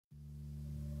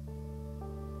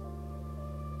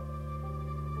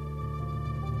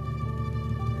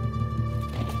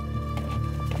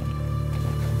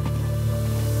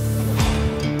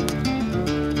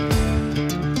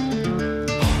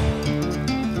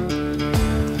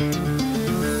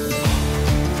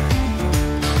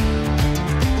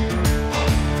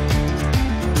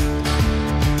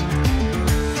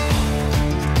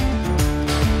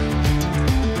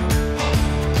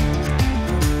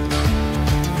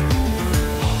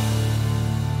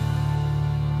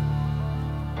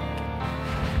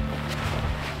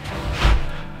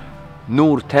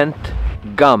Nortent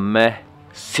Gamme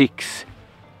 6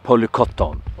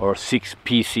 polycotton or 6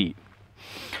 PC.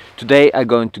 Today I'm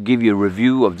going to give you a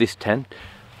review of this tent.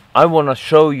 I want to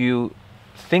show you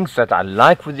things that I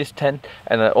like with this tent,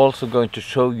 and I'm also going to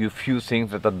show you a few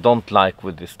things that I don't like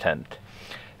with this tent.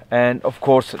 And of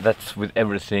course, that's with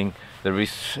everything. There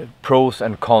is pros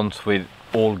and cons with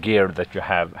all gear that you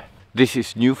have. This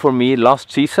is new for me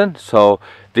last season, so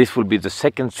this will be the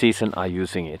second season I'm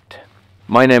using it.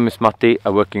 My name is Matti.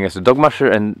 I'm working as a dog musher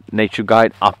and nature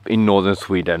guide up in northern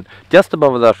Sweden, just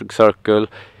above the Arctic Circle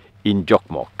in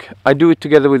Jokkmokk. I do it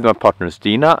together with my partner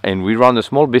Stina, and we run a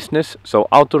small business, so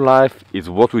outdoor life is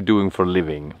what we're doing for a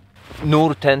living.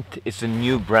 Nortent is a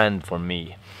new brand for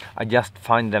me. I just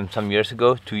found them some years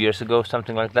ago, 2 years ago,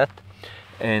 something like that.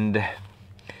 And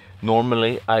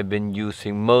normally I've been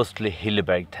using mostly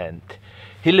Hilleberg tent.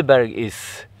 Hilleberg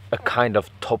is a kind of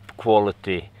top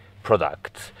quality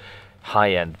product,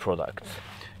 high-end products.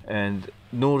 And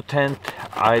Nortent,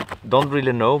 I don't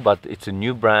really know, but it's a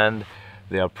new brand.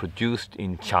 They are produced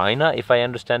in China, if I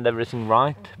understand everything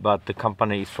right, but the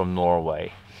company is from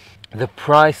Norway. The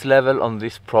price level on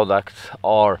these products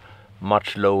are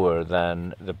much lower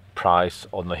than the price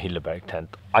on the Hilleberg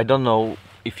tent. I don't know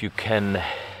if you can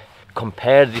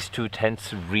compare these two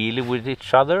tents really with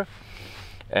each other,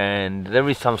 and there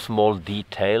is some small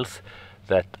details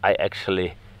that I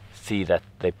actually see that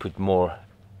they put more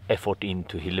effort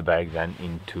into Hilleberg than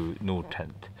into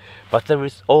Nortent. But there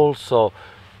is also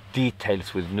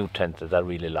details with Nortent that I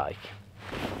really like.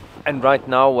 And right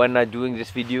now, when I'm doing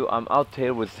this video, I'm out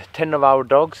here with 10 of our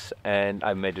dogs, and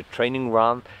I made a training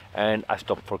run, and I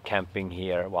stopped for camping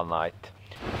here one night.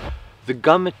 The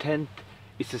Gamme tent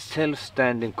is a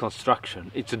self-standing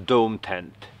construction. It's a dome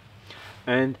tent,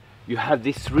 and you have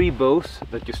these 3 bows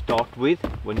that you start with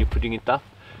when you're putting it up,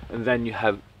 and then you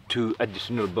have 2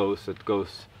 additional bows that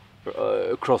goes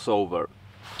cross over.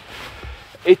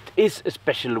 It is a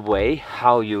special way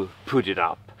how you put it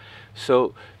up.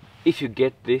 So if you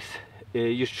get this,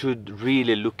 you should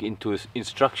really look into an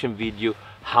instruction video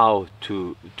how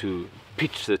to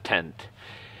pitch the tent.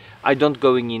 I don't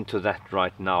going into that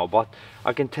right now, but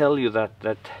I can tell you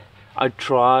that I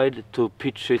tried to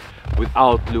pitch it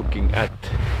without looking at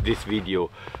this video,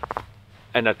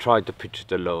 and I tried to pitch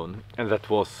it alone, and that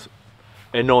was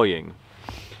annoying.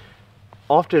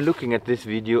 After looking at this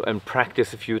video and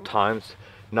practice a few times,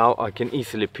 now I can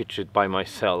easily pitch it by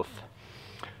myself.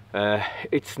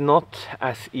 It's not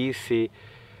as easy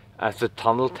as a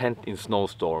tunnel tent in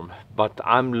snowstorm, but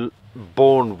I'm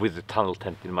born with the tunnel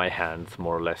tent in my hands,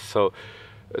 more or less. So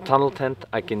a tunnel tent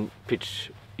I can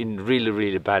pitch in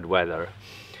really bad weather.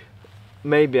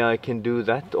 Maybe I can do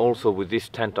that also with this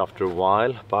tent after a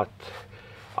while, but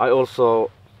I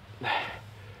also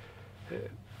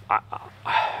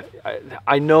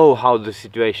I know how the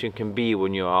situation can be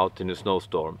when you're out in a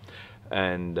snowstorm,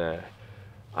 and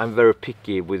I'm very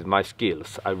picky with my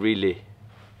skills. I really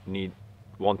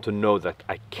want to know that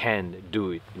I can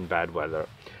do it in bad weather,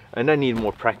 and I need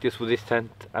more practice with this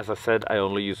tent. As I said, I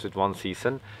only use it 1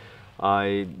 season.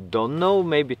 I don't know,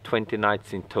 maybe 20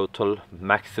 nights in total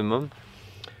maximum,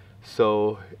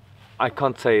 so I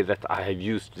can't say that I have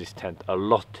used this tent a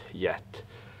lot yet,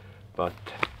 but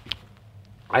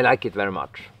I like it very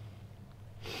much.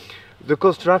 The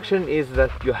construction is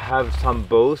that you have some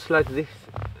bows like this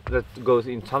that goes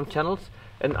in some channels,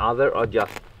 and other are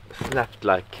just snapped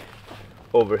like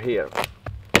over here.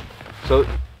 So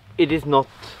it is not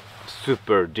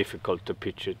super difficult to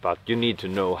pitch it, but you need to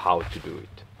know how to do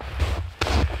it.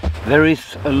 There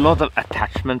is a lot of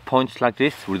attachment points like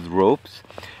this with ropes,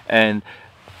 and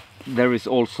there is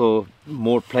also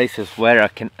more places where I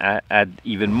can add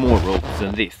even more ropes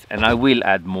than this, and I will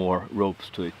add more ropes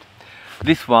to it.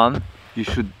 This one, you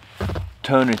should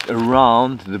turn it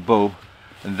around the bow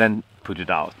and then put it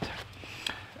out.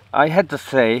 I had to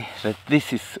say that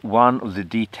this is one of the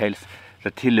details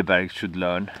that Hilleberg should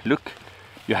learn. Look,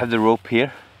 you have the rope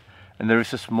here, and there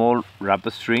is a small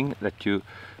rubber string that you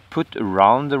put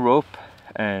around the rope,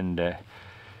 and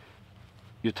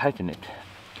you tighten it.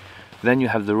 Then you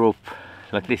have the rope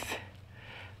like this.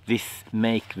 This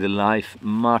makes the life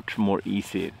much more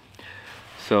easy.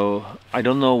 So I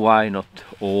don't know why not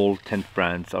all tent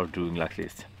brands are doing like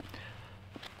this.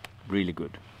 Really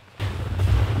good.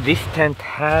 This tent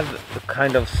have a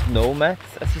kind of snow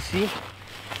mats, as you see.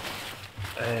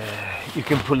 You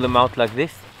can pull them out like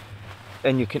this,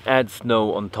 and you can add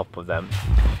snow on top of them.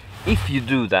 If you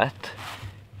do that,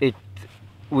 it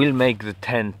will make the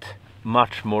tent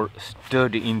much more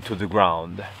sturdy into the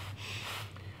ground.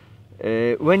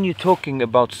 When you're talking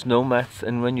about snow mats,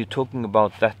 and when you're talking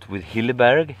about that with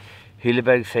Hilleberg,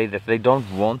 Hilleberg say that they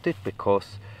don't want it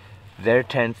because their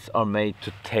tents are made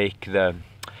to take the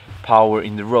power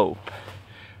in the rope.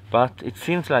 But it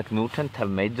seems like Nortent have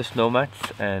made the snow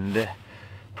mats, and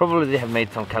probably they have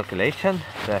made some calculation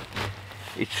that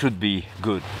it should be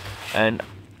good. And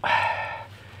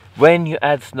when you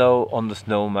add snow on the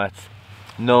snow mats,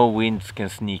 no winds can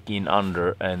sneak in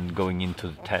under and going into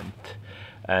the tent,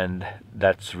 and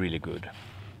that's really good.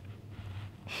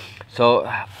 So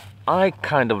I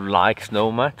kind of like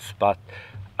snow mats, but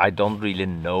I don't really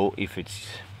know if it's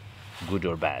good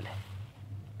or bad.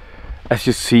 As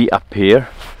you see up here,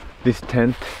 this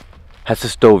tent has a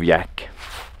stove jack,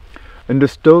 and the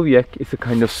stove jack is a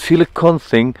kind of silicone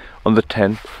thing on the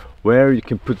tent where you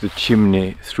can put the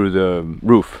chimney through the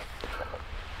roof.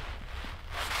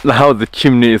 Now the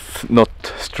chimney is not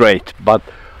straight, but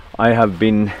I have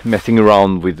been messing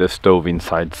around with the stove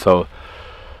inside, so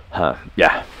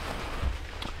yeah.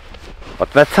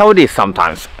 But that's how it is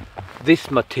sometimes. This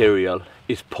material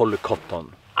is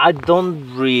polycotton. I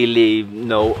don't really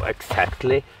know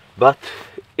exactly, but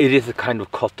it is a kind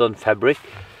of cotton fabric,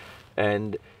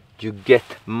 and you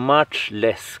get much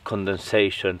less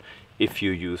condensation if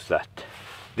you use that.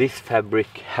 This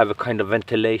fabric have a kind of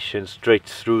ventilation straight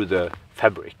through the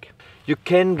fabric. You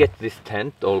can get this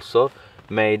tent also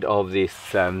made of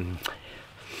this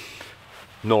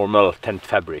normal tent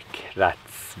fabric.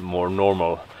 That's more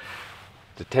normal.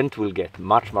 The tent will get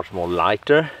much more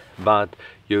lighter, but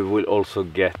you will also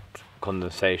get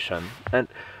condensation. And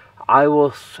I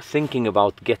was thinking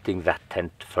about getting that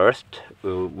tent first,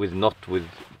 not with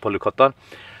polycotton,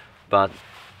 but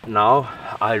now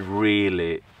I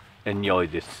really enjoy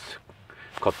this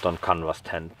cotton canvas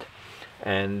tent,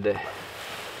 and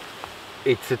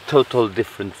it's a total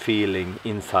different feeling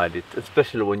inside it,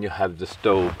 especially when you have the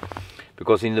stove,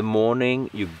 because in the morning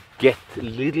you get a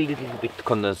little bit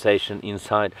condensation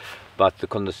inside, but the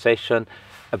condensation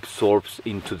absorbs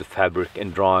into the fabric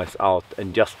and dries out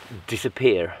and just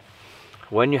disappear.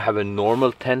 When you have a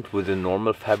normal tent with a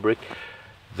normal fabric,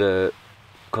 the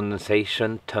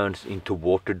condensation turns into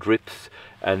water drips,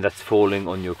 and that's falling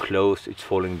on your clothes, it's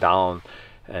falling down,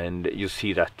 and you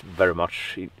see that very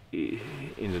much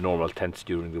in the normal tents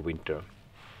during the winter.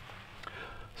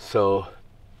 So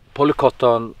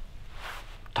polycotton,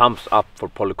 thumbs up for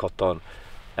polycotton,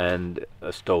 and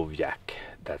a stove jack.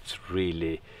 That's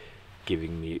really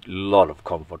giving me a lot of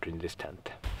comfort in this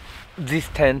tent. This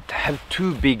tent have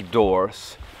two big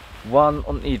doors, one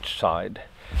on each side.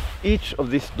 Each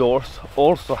of these doors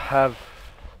also have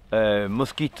a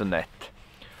mosquito net,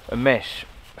 a mesh,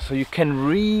 so you can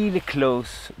really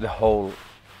close the whole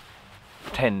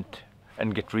tent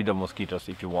and get rid of mosquitoes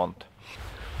if you want.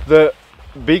 The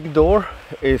big door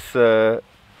is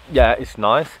yeah, it's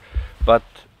nice, but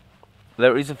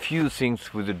there is a few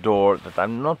things with the door that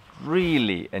I'm not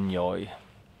really enjoy.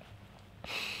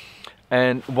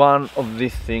 And one of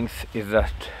these things is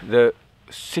that the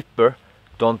zipper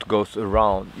don't goes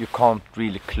around. You can't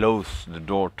really close the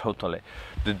door totally.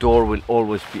 The door will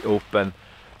always be open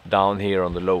down here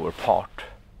on the lower part.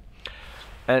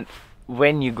 And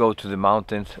when you go to the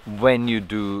mountains, when you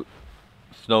do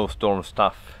snowstorm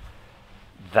stuff,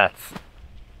 that's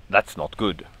not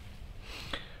good.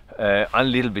 I'm a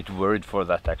little bit worried for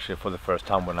that actually, for the first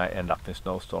time when I end up in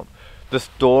snowstorm. The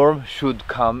storm should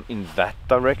come in that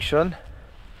direction,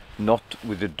 not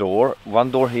with the door,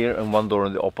 one door here and one door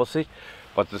on the opposite,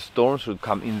 but the storm should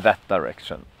come in that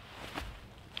direction.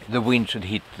 The wind should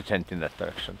hit the tent in that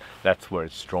direction. That's where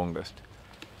it's strongest.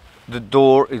 The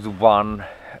door is one,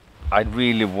 I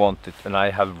really want it, and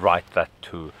I have write that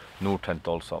to Nortent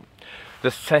also.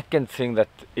 The second thing that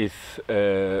is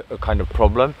a kind of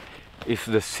problem is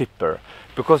the zipper,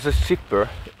 because the zipper,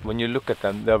 when you look at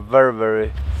them, they're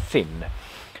very thin.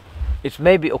 It's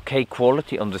maybe okay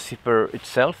quality on the zipper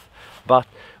itself, but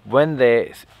when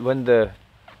the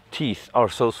teeth are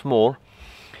so small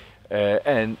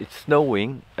and it's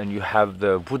snowing and you have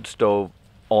the wood stove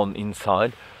on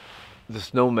inside, the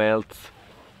snow melts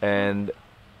and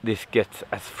this gets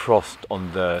as frost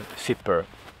on the zipper,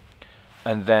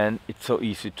 and then it's so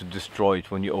easy to destroy it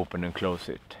when you open and close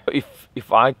it.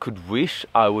 If I could wish,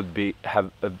 I would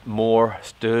have a more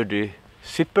sturdy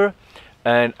zipper,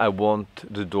 and I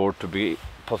want the door to be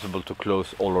possible to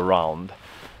close all around.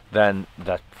 Then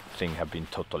that thing have been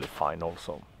totally fine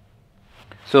also.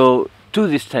 So to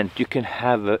this tent you can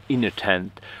have an inner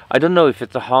tent. I don't know if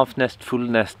it's a half nest, full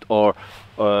nest, or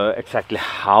exactly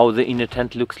how the inner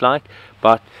tent looks like,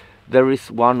 but there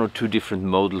is one or two different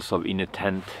models of inner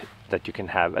tent that you can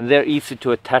have, and they're easy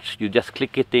to attach. You just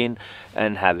click it in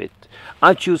and have it.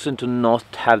 I've chosen to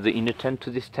not have the inner tent to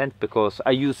this tent because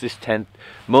I use this tent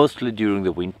mostly during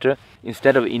the winter.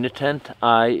 Instead of inner tent,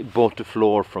 I bought the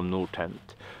floor from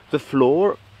Nortent. The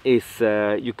floor is,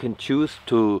 you can choose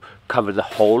to cover the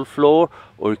whole floor,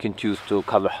 or you can choose to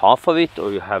cover half of it,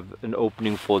 or you have an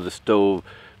opening for the stove,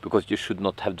 because you should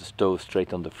not have the stove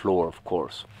straight on the floor, of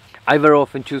course. I very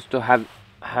often choose to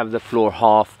have the floor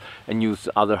half and use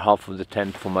the other half of the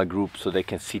tent for my group so they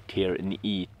can sit here and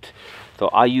eat. So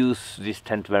I use this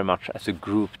tent very much as a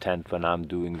group tent when I'm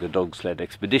doing the dog sled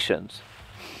expeditions.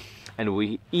 And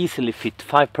we easily fit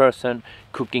 5-person,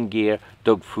 cooking gear,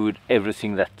 dog food,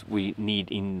 everything that we need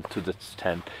into this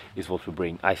tent is what we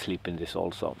bring. I sleep in this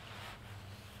also.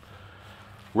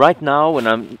 Right now, when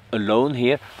I'm alone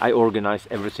here, I organize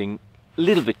everything a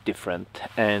little bit different,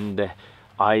 and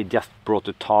I just brought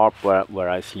a tarp where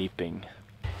I'm sleeping.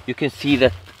 You can see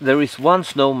that there is one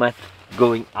snow mat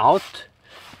going out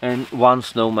and one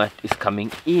snow mat is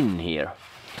coming in here.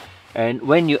 And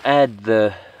when you add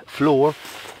the floor,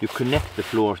 you connect the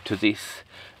floor to this,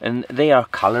 and they are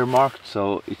color marked,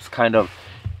 so it's kind of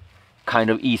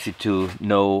easy to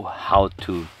know how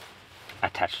to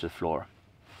attach the floor.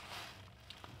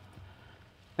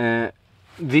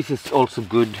 This is also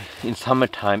good in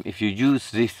summertime if you use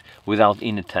this without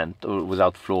inner tent or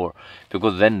without floor,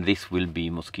 because then this will be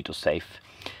mosquito safe.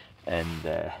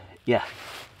 And yeah,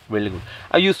 really good.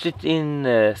 I used it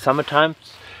in summertime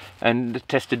and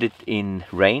tested it in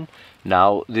rain.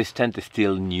 Now this tent is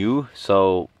still new,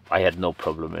 so I had no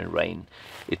problem in rain.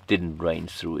 It didn't rain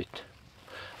through it.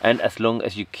 And as long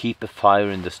as you keep a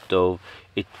fire in the stove,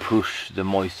 it pushes the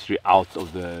moisture out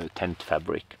of the tent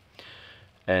fabric.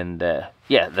 And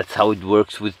yeah, that's how it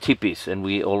works with tippies, and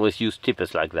we always use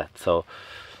tippies like that, so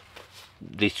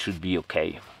this should be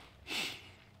okay.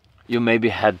 You maybe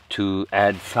had to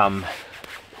add some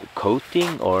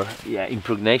coating or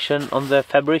impregnation on the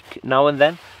fabric now and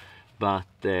then, but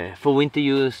for winter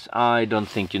use I don't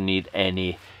think you need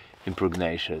any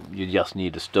impregnation. You just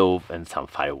need a stove and some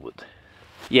firewood.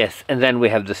 Yes, and then we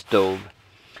have the stove.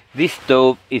 This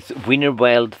stove is winter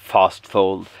weld fast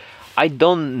fold. I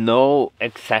don't know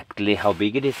exactly how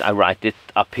big it is. I write it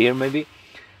up here maybe.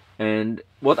 And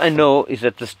what I know is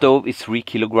that the stove is 3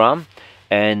 kilograms,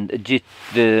 and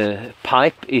the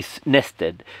pipe is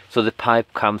nested, so the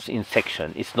pipe comes in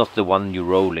section. It's not the one you're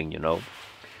rolling, you know.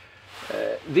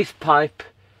 This pipe,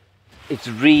 it's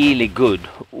really good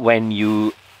when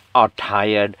you are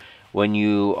tired, when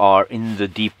you are in the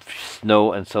deep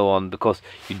snow and so on, because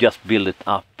you just build it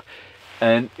up.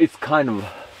 And it's kind of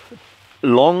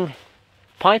long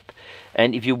pipe,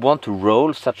 and if you want to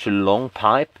roll such a long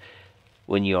pipe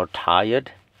when you are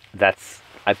tired, that's,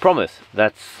 I promise,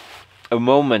 that's a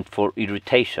moment for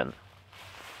irritation.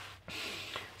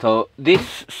 So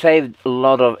this saved a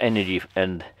lot of energy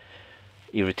and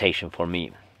irritation for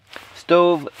me.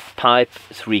 Stove, pipe,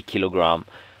 3 kilograms.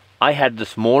 I had the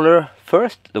smaller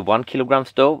first, the 1 kilogram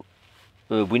stove,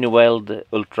 winter weld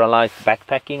ultralight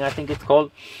backpacking I think it's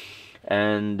called,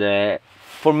 and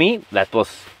for me that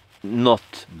was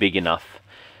not big enough.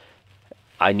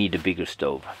 I need a bigger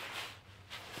stove.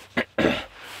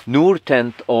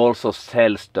 Nortent also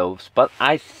sells stoves, but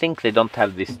I think they don't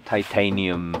have this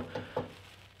titanium.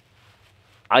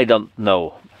 I don't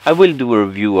know. I will do a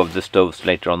review of the stoves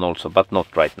later on also, but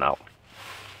not right now.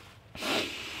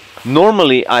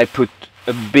 Normally I put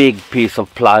a big piece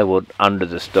of plywood under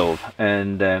the stove,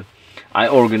 and I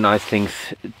organize things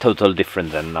totally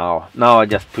different than now. Now I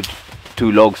just put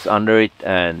 2 logs under it,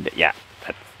 and yeah,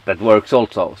 that works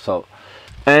also. So,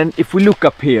 and if we look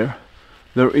up here,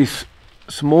 there is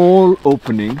small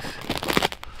openings.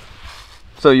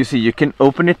 So you see, you can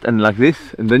open it and like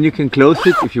this, and then you can close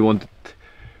it if you want it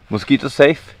mosquito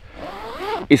safe.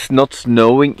 It's not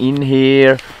snowing in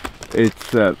here.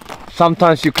 It's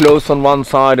sometimes you close on one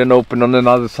side and open on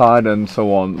another side and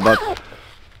so on, but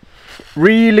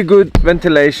really good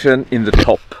ventilation in the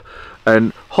top,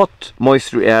 and hot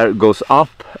moisture air goes up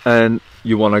and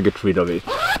you want to get rid of it.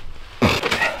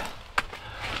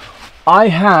 I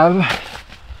have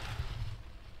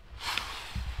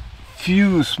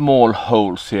few small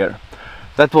holes here.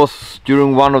 That was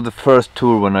during one of the first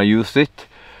tour when I used it,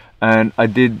 and I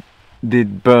did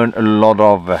burn a lot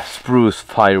of spruce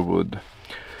firewood.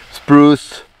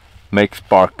 Spruce makes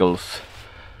sparkles.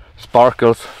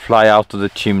 Sparkles fly out of the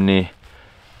chimney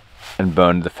and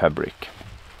burn the fabric.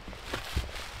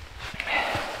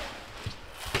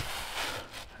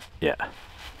 Yeah,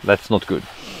 that's not good.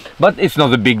 But it's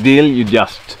not a big deal, you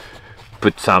just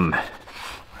put some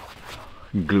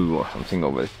glue or something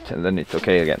over it and then it's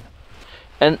okay again.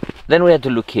 And then we have to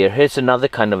look here. Here's another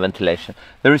kind of ventilation.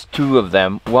 There is two of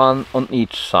them, one on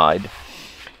each side.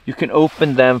 You can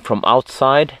open them from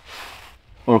outside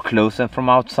or close them from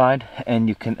outside, and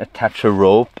you can attach a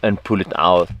rope and pull it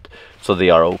out so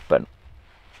they are open.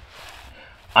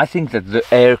 I think that the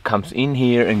air comes in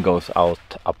here and goes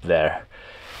out up there.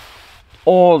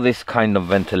 All this kind of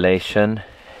ventilation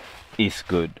is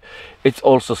good. It's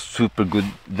also super good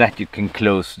that you can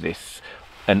close this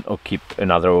and or keep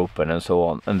another open and so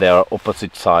on, and they are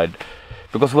opposite side,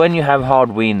 because when you have hard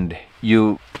wind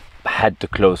you had to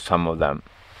close some of them.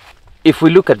 If we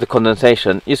look at the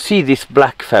condensation, you see this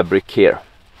black fabric here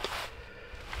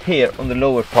on the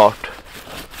lower part,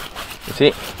 you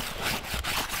see,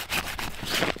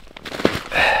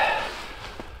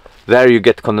 there you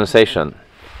get condensation.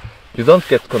 You don't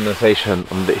get condensation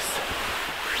on this.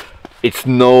 It's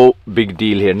no big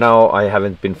deal here. Now I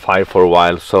haven't been fired for a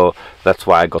while, so that's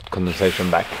why I got condensation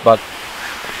back. But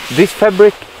this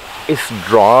fabric is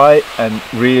dry and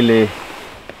really,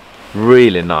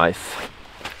 really nice.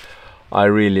 I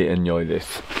really enjoy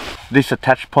this. This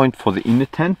attach point for the inner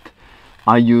tent,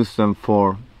 I use them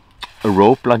for a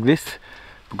rope like this,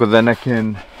 because then I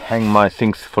can hang my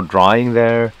things for drying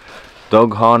there,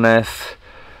 dog harness,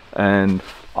 and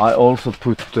I also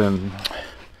put a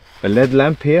LED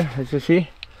lamp here, as you see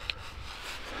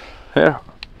here,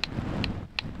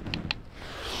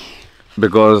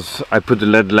 because I put a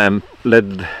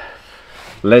LED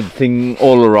thing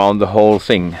all around the whole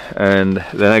thing, and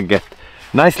then I get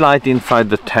nice light inside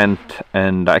the tent,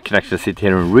 and I can actually sit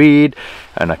here and read,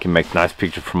 and I can make nice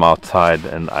pictures from outside,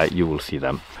 and you will see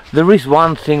them. There is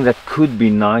one thing that could be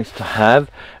nice to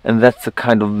have, and that's a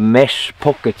kind of mesh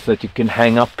pockets that you can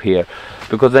hang up here,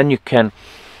 because then you can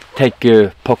take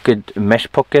a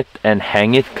mesh pocket and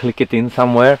hang it, click it in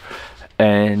somewhere,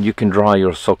 and you can dry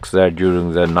your socks there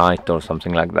during the night or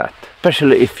something like that.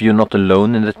 Especially if you're not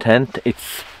alone in the tent,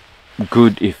 it's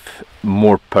good if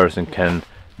more person can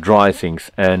dry things,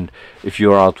 and if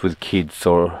you're out with kids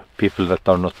or people that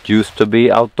are not used to be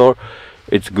outdoor,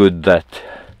 it's good that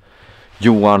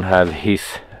Johan have his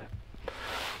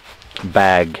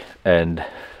bag and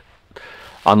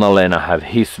Anna-Lena have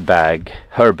his bag,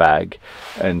 her bag,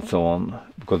 and so on,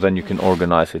 because then you can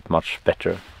organize it much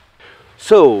better.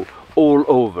 So all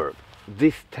over,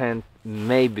 this tent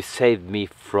maybe saved me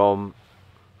from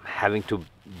having to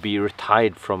be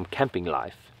retired from camping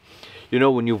life. You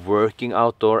know, when you're working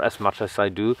outdoor as much as I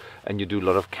do, and you do a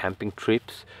lot of camping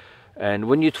trips, and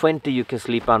when you're 20 you can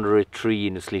sleep under a tree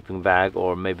in a sleeping bag,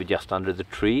 or maybe just under the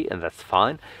tree, and that's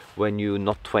fine. When you're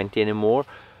not 20 anymore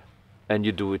and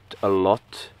you do it a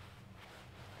lot,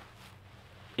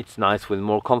 it's nice with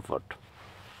more comfort.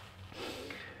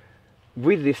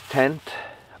 With this tent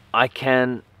I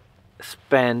can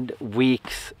spend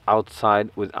weeks outside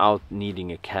without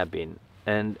needing a cabin,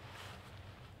 and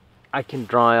I can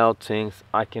dry out things,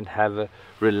 I can have a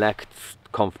relaxed,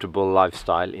 comfortable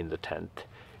lifestyle in the tent.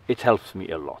 It helps me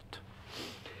a lot.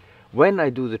 When I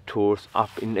do the tours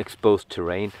up in exposed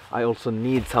terrain, I also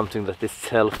need something that is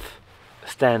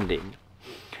self-standing.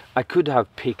 I could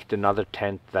have picked another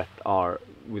tent that are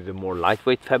with a more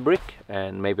lightweight fabric,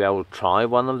 and maybe I will try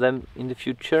one of them in the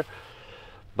future.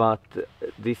 But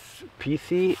this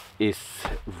PC is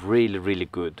really, really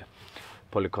good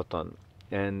polycotton.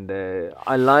 And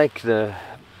I like the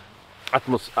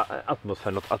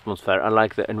atmosphere, I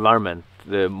like the environment,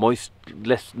 the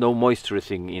no moisture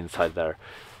thing inside there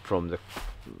from the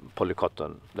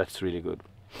polycotton. That's really good.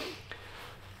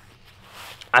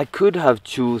 I could have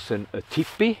chosen a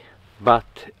tippy,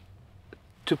 but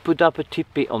to put up a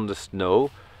tippy on the snow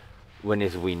when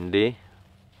it's windy,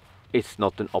 it's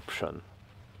not an option.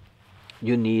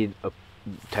 You need a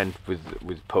tent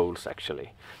with poles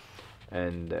actually,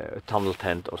 and a tunnel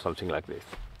tent or something like this.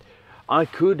 I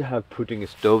could have putting a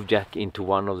stove jack into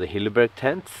one of the Hilleberg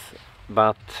tents,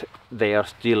 but they are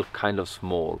still kind of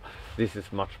small. This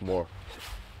is much more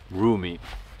roomy,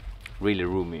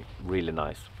 really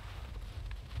nice.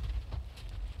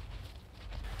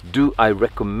 Do I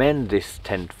recommend this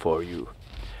tent for you?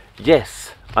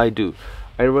 Yes, I do.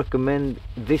 I recommend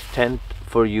this tent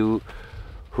for you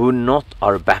who not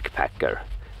are a backpacker,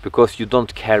 because you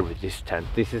don't carry this tent.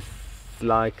 This is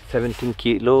like 17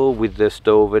 kilo with the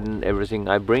stove and everything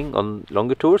I bring on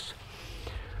longer tours,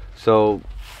 so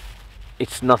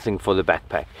it's nothing for the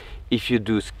backpack. If you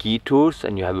do ski tours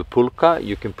and you have a pulka,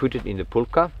 you can put it in the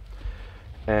pulka,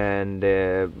 and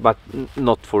but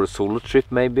not for a solo trip.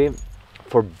 Maybe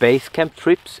for base camp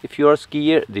trips, if you are a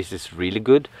skier, this is really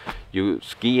good. You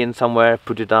ski in somewhere,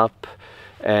 put it up,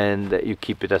 and you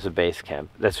keep it as a base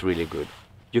camp. That's really good.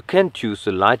 You can choose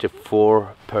a lighter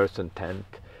 4-person tent,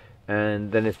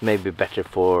 and then it's maybe better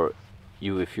for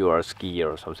you if you are a skier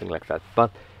or something like that.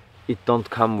 But it don't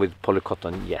come with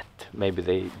polycotton yet. Maybe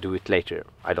they do it later,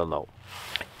 I don't know.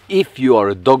 If you are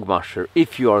a dog musher,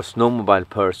 if you are a snowmobile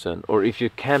person, or if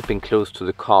you're camping close to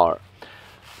the car,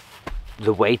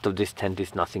 the weight of this tent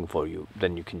is nothing for you.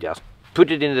 Then you can just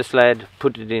put it in the sled,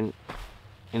 put it in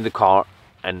the car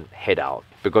and head out,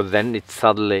 because then it's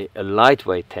suddenly a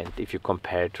lightweight tent if you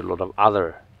compare it to a lot of other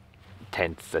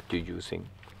tents that you're using.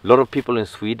 A lot of people in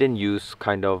Sweden use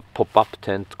kind of pop-up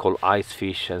tent called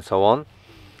SWISH and so on,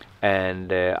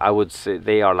 and I would say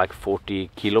they are like 40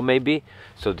 kilo maybe,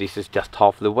 so this is just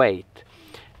half the weight,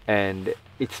 and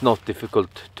it's not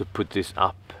difficult to put this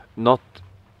up, not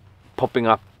popping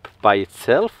up by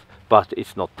itself, but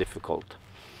it's not difficult,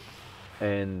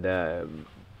 and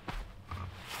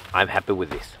I'm happy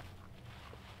with this.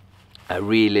 I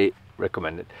really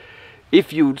recommend it.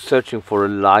 If you're searching for a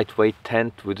lightweight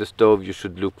tent with a stove, you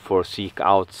should look for Seek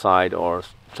Outside or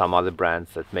some other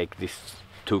brands that make this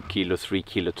 2 kilo, 3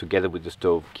 kilo together with the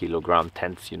stove kilogram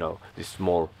tents, you know, these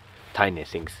small tiny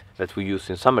things that we use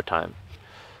in summertime.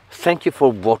 Thank you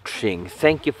for watching.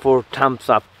 Thank you for thumbs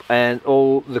up and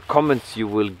all the comments you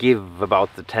will give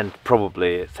about the tent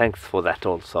probably. Thanks for that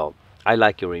also. I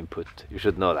like your input, you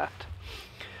should know that.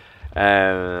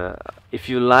 If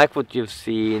you like what you've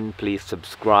seen, please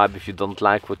subscribe. If you don't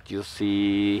like what you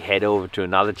see, head over to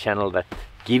another channel that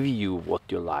gives you what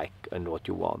you like and what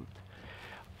you want.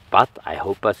 But I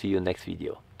hope I see you next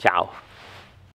video. Ciao!